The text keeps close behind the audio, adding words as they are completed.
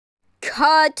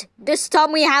Cut! This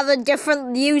time we have a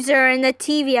different user in the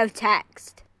TVO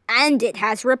text. And it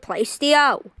has replaced the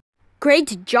O.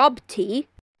 Great job, T.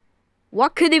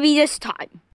 What could it be this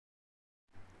time?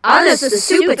 I'm just a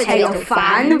Super Potato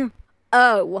fan.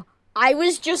 Oh, I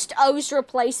was just O's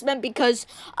replacement because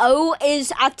O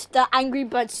is at the Angry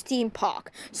Birds theme park.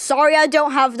 Sorry I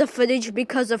don't have the footage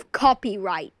because of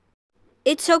copyright.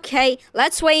 It's okay.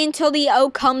 Let's wait until the O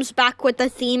comes back with the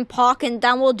theme park and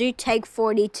then we'll do take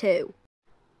 42.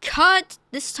 Cut!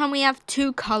 This time we have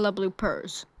 2 color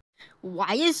bloopers.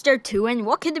 Why is there 2 and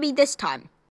what could it be this time?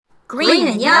 Green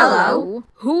and yellow.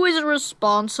 Who is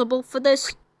responsible for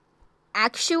this?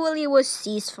 Actually, it was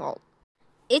C's fault.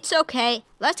 It's okay.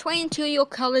 Let's wait until your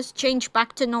colors change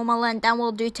back to normal and then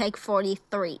we'll do take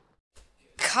 43.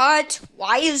 Cut!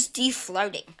 Why is D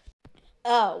floating?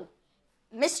 Oh.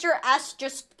 Mr. S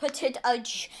just put it an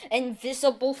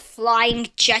invisible flying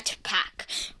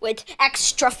jetpack with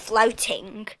extra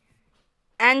floating.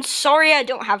 And sorry I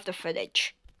don't have the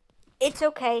footage. It's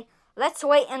okay. Let's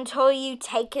wait until you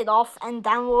take it off and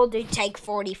then we'll do take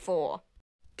 44.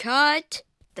 Cut!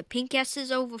 The pink S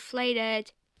is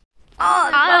overflated.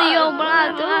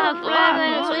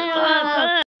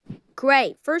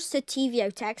 Great. First the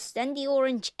TVO text, then the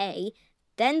orange A,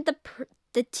 then the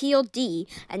teal D,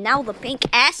 and now the pink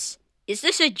S? Is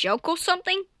this a joke or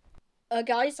something?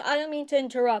 Guys, I don't mean to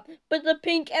interrupt, but the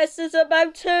pink S is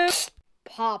about to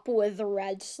pop with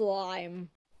red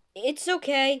slime. It's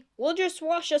okay. We'll just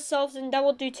wash ourselves and then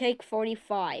we'll do take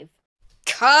 45.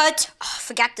 Cut! Oh,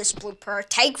 forget this blooper.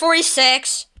 Take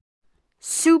 46.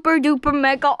 Super duper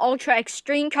mega ultra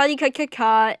extreme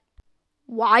cut.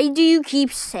 Why do you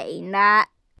keep saying that?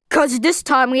 Cause this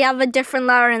time we have a different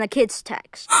letter in the kids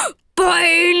text.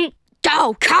 Burn!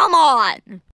 Oh, come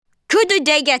on! Could the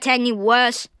day get any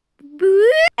worse?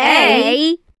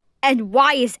 A? And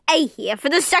why is A here for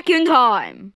the second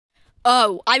time?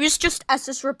 Oh, I was just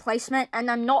S's replacement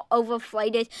and I'm not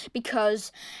overflated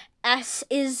because S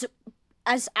is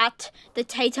as at the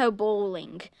Tato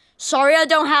Bowling. Sorry I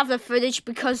don't have the footage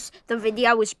because the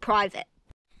video was private.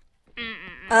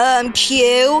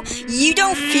 Q, you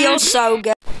don't feel so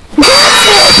good.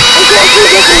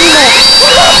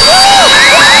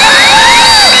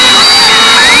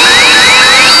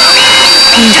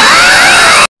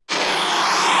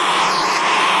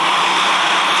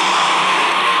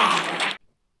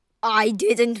 I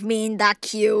didn't mean that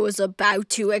Q was about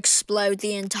to explode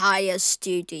the entire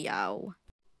studio.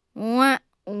 Wah.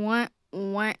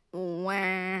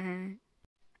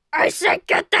 I said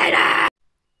get that out!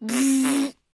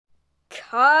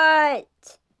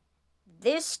 Cut!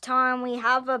 This time we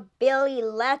have a Billy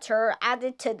letter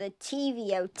added to the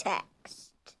TVO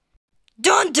text.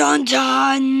 Dun dun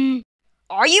dun!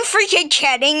 Are you freaking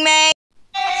kidding me?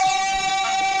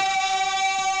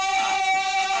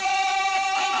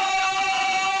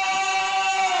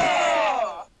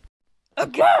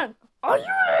 Again? Are you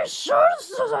really sure this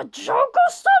is a joke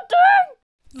or something?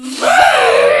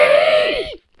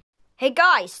 Hey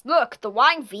guys, look, the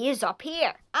wine V is up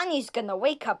here. And he's gonna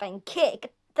wake up and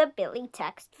kick the Billy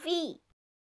text V.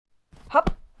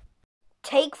 Hup.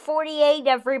 Take 48,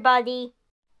 everybody.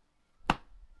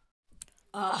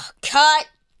 Cut.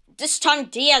 This time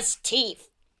D has teeth.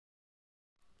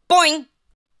 Boing.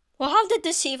 Well, how did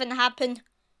this even happen?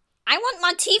 I want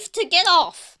my teeth to get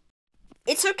off.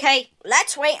 It's okay.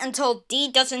 Let's wait until D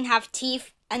doesn't have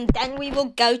teeth, and then we will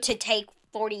go to take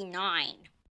 49.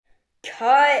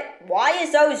 Cut. Why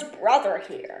is O's brother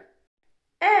here?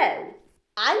 Oh,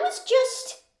 I was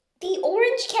just the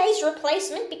Orange K's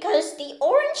replacement because the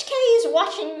Orange K is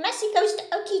watching Messi Goes to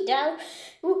Okido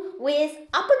with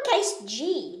uppercase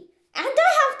G. And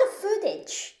I have the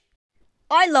footage.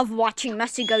 I love watching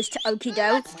Messi Goes to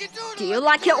Okido. Do you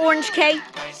like it, Orange K?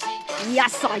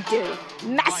 Yes, I do.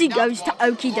 Messi Goes to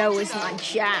Okido is my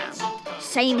jam.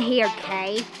 Same here,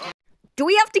 K. Do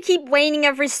we have to keep waiting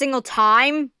every single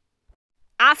time?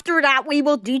 After that, we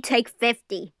will do take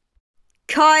 50.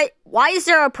 Cut. Why is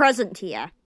there a present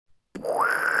here?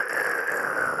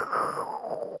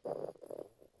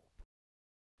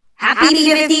 Happy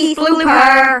 50th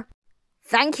blooper!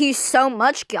 Thank you so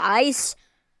much, guys.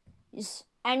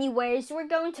 Anyways, we're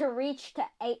going to reach to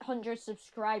 800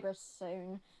 subscribers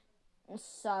soon.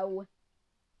 So,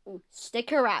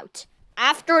 stick around.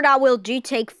 After that, we'll do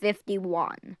take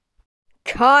 51.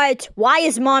 Cut! Why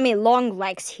is Mommy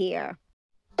Longlegs here?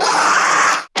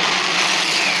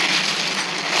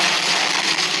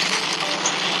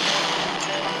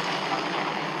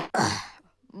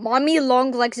 Mommy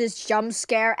Longlegs' jump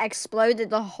scare exploded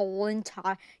the whole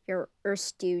entire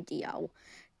studio.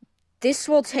 This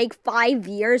will take 5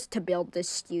 years to build this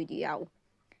studio.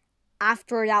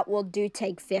 After that, we'll do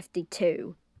take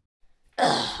 52.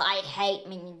 Ugh, I hate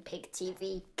Minion Pig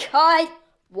TV. God,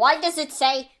 why does it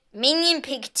say Minion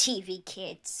Pig TV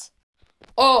Kids?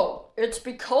 Oh, it's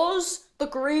because the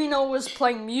Greeno was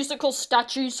playing musical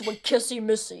statues with Kissy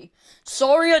Missy.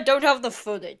 Sorry I don't have the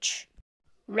footage.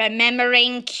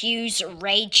 Remembering Q's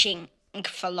raging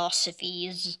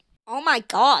philosophies. Oh my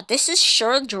god, this is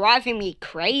sure driving me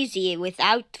crazy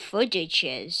without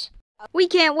footages. We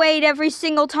can't wait every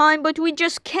single time, but we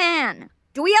just can.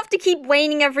 Do we have to keep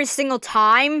waiting every single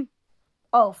time?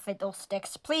 Oh,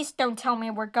 fiddlesticks, please don't tell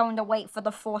me we're going to wait for the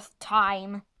 4th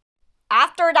time.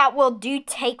 After that, we'll do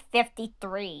take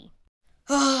 53.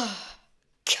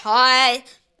 God,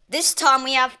 this time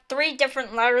we have 3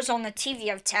 different letters on the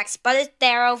TV of text, but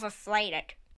they're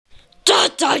overflated. Da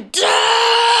da da!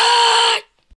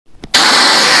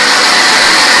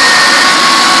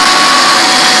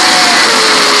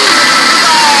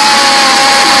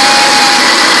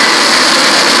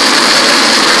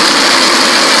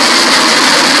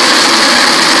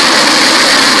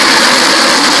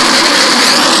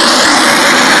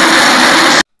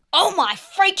 Oh my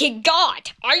freaking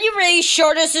god! Are you really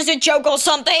sure this is a joke or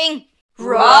something?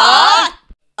 What?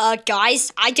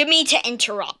 Guys, I didn't mean to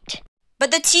interrupt.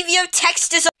 But the TV of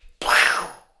text is a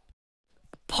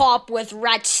pop with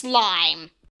red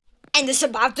slime. And it's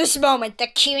about this moment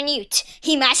that Q Newt,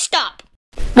 he messed up.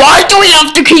 Why do we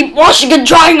have to keep washing and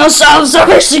drying ourselves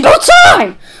every single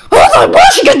time? All that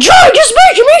washing and drying is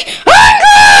making me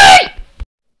angry!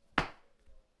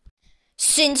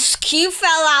 Since Q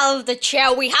fell out of the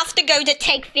chair, we have to go to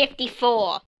take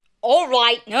 54.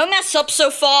 Alright, no mess up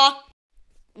so far.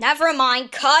 Never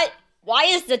mind, cut. Why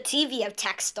is the TV of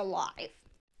text alive?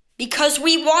 Because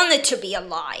we want it to be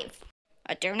alive.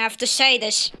 I don't have to say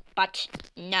this, but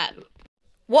no.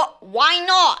 What? Why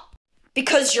not?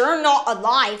 Because you're not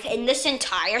alive in this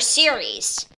entire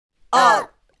series.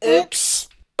 Oops.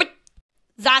 But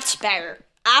that's better.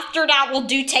 After that, we'll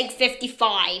do take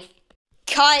 55.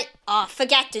 Cut.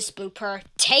 Forget this blooper.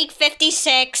 Take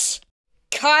 56.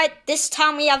 Cut. This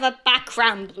time we have a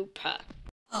background blooper.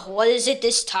 What is it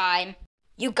this time?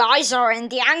 You guys are in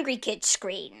the Angry Kid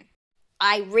screen.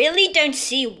 I really don't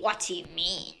see what you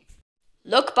mean.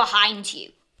 Look behind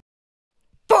you.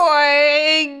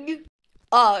 Boing!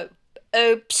 Oh,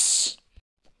 oops.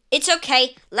 It's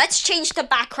okay. Let's change the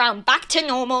background back to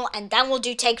normal and then we'll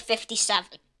do take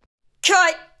 57.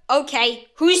 Cut! Okay,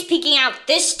 who's peeking out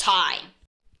this time?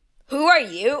 Who are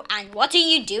you and what are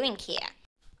you doing here?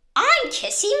 I'm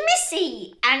Kissy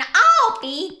Missy and I'll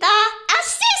be the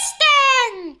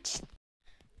assistant!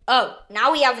 Oh,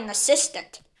 now we have an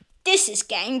assistant. This is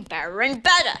getting better and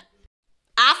better.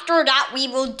 After that, we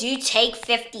will do take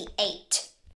 58.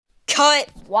 Cut!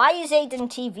 Why is Aiden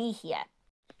TV here?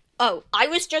 Oh, I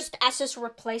was just S's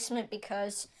replacement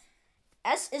because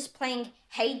S is playing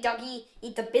Hey Dougie,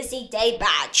 Eat the Busy Day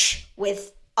badge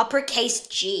with uppercase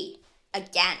G.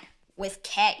 Again, with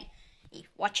K.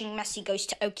 Watching Messi Goes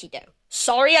to Okido.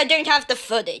 Sorry I don't have the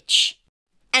footage.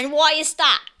 And why is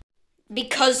that?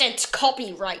 Because it's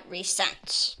copyright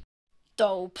reasons.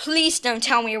 Though, please don't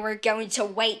tell me we're going to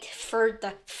wait for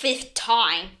the 5th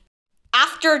time.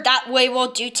 After that, we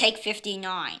will do take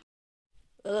 59.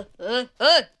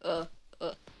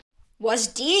 Was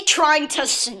D trying to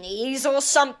sneeze or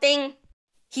something?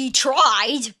 He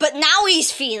tried, but now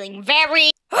he's feeling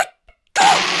very...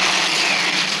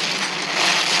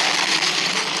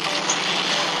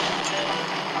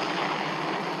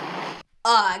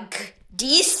 Ugh,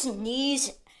 D's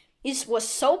sneeze was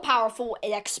so powerful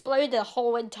it exploded the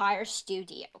whole entire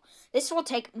studio. This will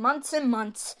take months and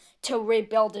months to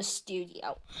rebuild the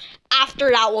studio. After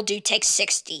that, we'll do take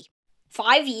 60.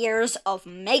 5 years of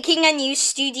making a new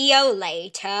studio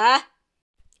later.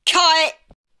 Cut!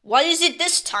 What is it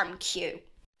this time, Q?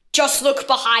 Just look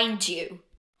behind you.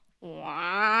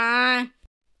 What?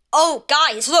 Oh,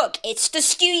 guys, look, it's the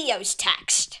studio's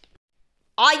text.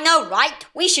 I know, right?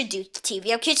 We should do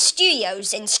TVO Kids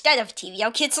Studios instead of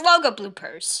TVO Kids logo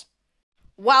bloopers.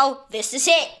 Well, this is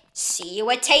it. See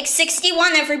you at take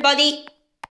 61, everybody.